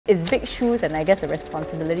it's big shoes and I guess a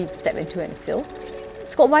responsibility to step into and fill.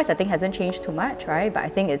 Scope-wise, I think hasn't changed too much, right? But I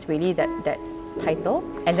think it's really that title.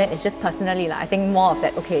 And then it's just personally, I think more of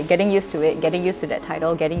that, okay, getting used to it, getting used to that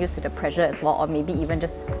title, getting used to the pressure as well, or maybe even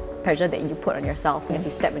just pressure that you put on yourself as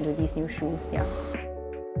you step into these new shoes, yeah.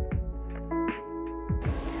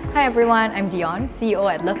 Hi everyone, I'm Dione,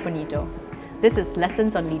 CEO at Bonito. This is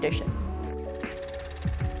Lessons on Leadership.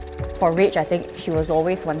 For Rach, I think she was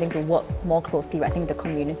always wanting to work more closely, right? I think the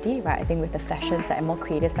community, right? I think with the fashion side and more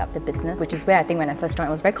creative side of the business, which is where I think when I first joined,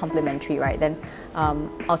 it was very complementary, right? Then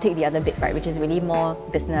I'll take the other bit, right? Which is really more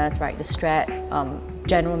business, right? The strat,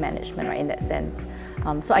 general management, right? In that sense.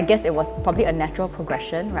 So I guess it was probably a natural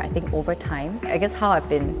progression, right? I think over time. I guess how I've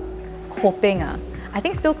been coping, I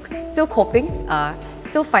think still coping,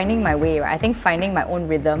 still finding my way, right? I think finding my own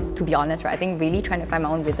rhythm, to be honest, right? I think really trying to find my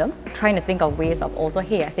own rhythm, trying to think of ways of also,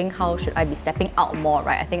 hey, I think how should I be stepping out more,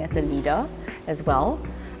 right? I think as a leader as well.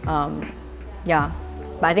 Yeah,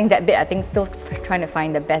 but I think that bit, I think still trying to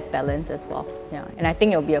find the best balance as well. Yeah, and I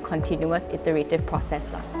think it'll be a continuous iterative process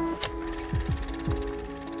lah.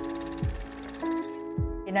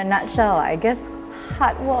 In a nutshell, I guess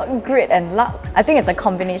hard work, grit and luck. I think it's a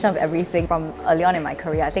combination of everything from early on in my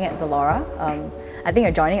career. I think at Zalora, I think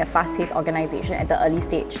you're joining a fast-paced organization at the early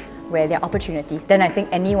stage where there are opportunities. Then I think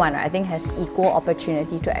anyone, I think, has equal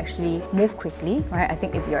opportunity to actually move quickly, right? I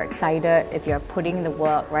think if you're excited, if you're putting in the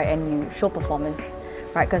work, right, and you show performance,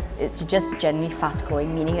 right, because it's just generally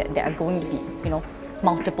fast-growing, meaning that there are going to be, you know,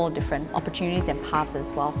 multiple different opportunities and paths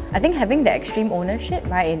as well. I think having the extreme ownership,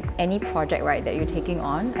 right, in any project, right, that you're taking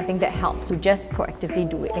on, I think that helps to just proactively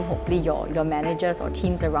do it. I think hopefully your managers or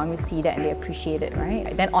teams around you see that and they appreciate it,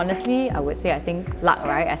 right? Then honestly, I would say I think luck,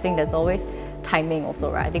 right? I think there's always timing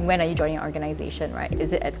also, right? I think when are you joining an organization, right?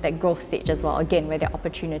 Is it at that growth stage as well? Again, where there are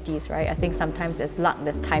opportunities, right? I think sometimes there's luck,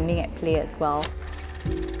 there's timing at play as well.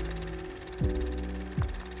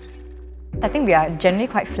 I think we are generally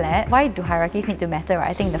quite flat. Why do hierarchies need to matter, right?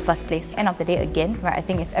 I think in the first place, end of the day again, right? I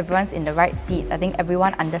think if everyone's in the right seats, I think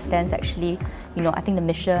everyone understands actually, you know, I think the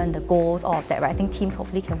mission, the goals, all of that, right? I think teams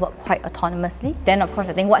hopefully can work quite autonomously. Then of course,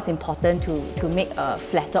 I think what's important to make a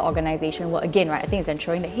flatter organization work, again, right? I think it's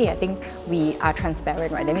ensuring that, hey, I think we are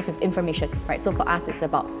transparent, right? That means with information, right? So for us, it's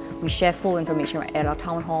about we share full information, right? At our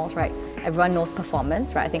town halls, right? Everyone knows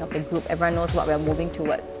performance, right? I think of the group, everyone knows what we're moving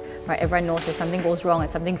towards. Right, everyone knows if something goes wrong and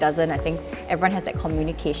something doesn't. I think everyone has that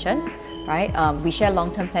communication, right? We share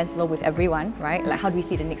long-term plans with everyone, right? Like how do we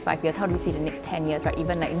see the next 5 years? How do we see the next 10 years, right?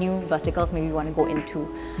 Even like new verticals maybe we want to go into.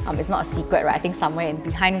 It's not a secret, right? I think somewhere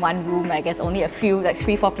behind one room, I guess only a few, like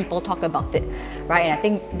 3-4 people talk about it, right? And I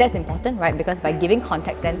think that's important, right? Because by giving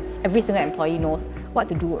context, then every single employee knows what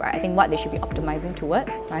to do, right? I think what they should be optimizing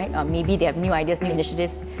towards, right? Maybe they have new ideas, new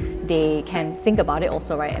initiatives. They can think about it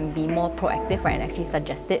also, right, and be more proactive, right, and actually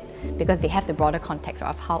suggest it because they have the broader context, right,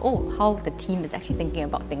 of how the team is actually thinking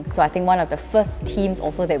about things. So I think one of the first teams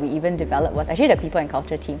also that we even developed was actually the people and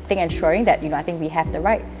culture team. I think ensuring that, you know, I think we have the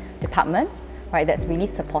right department, right, that's really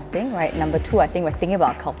supporting, right. Number two, I think we're thinking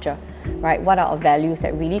about our culture, right. What are our values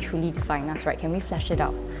that really truly define us, right? Can we flesh it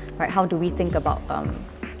out, right? How do we think about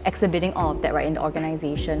exhibiting all of that, right, in the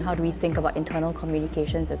organization? How do we think about internal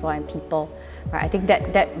communications as well and people, right? I think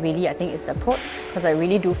that really, I think, is the approach, because I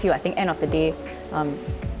really do feel, I think, end of the day,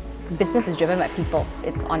 business is driven by people.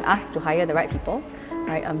 It's on us to hire the right people,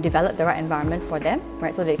 right? Develop the right environment for them,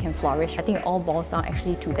 right, so they can flourish. I think it all boils down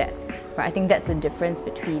actually to that, right? I think that's the difference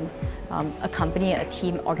between a company, a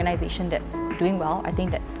team, organization that's doing well, I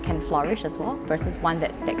think that can flourish as well, versus one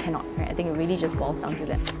that cannot, right? I think it really just boils down to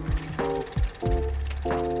that.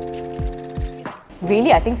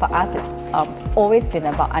 Really, I think for us, it's always been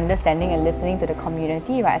about understanding and listening to the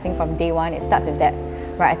community, right? I think from day one, it starts with that,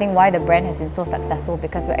 right? I think why the brand has been so successful,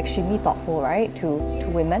 because we're extremely thoughtful, right, to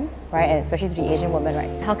women, right, and especially to the Asian women,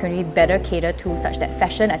 right? How can we better cater to such that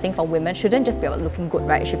fashion, I think, for women shouldn't just be about looking good,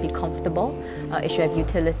 right? It should be comfortable, it should have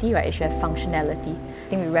utility, right? It should have functionality. I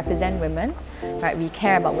think we represent women, right? We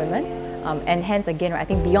care about women. And hence again, right, I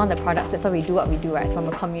think beyond the products, that's why we do what we do, right? From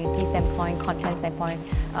a community standpoint, content standpoint,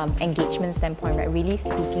 engagement standpoint, right? Really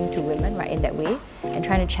speaking to women, right, in that way, and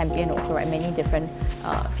trying to champion also, right, many different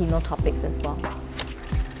female topics as well.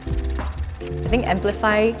 I think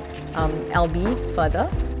amplify LB further,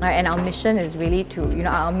 right? And our mission is really to, you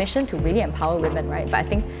know, our mission to really empower women, right? But I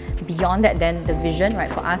think beyond that, then the vision,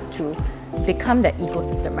 right, for us to become that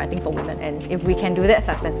ecosystem, right, I think, for women. And if we can do that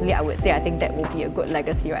successfully, I would say, I think that will be a good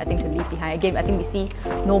legacy, right, I think, to leave behind. Again, I think we see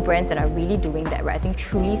no brands that are really doing that, right? I think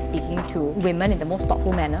truly speaking to women in the most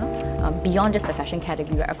thoughtful manner, beyond just the fashion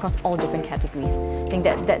category, right, across all different categories. I think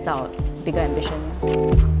that's our bigger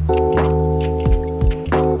ambition.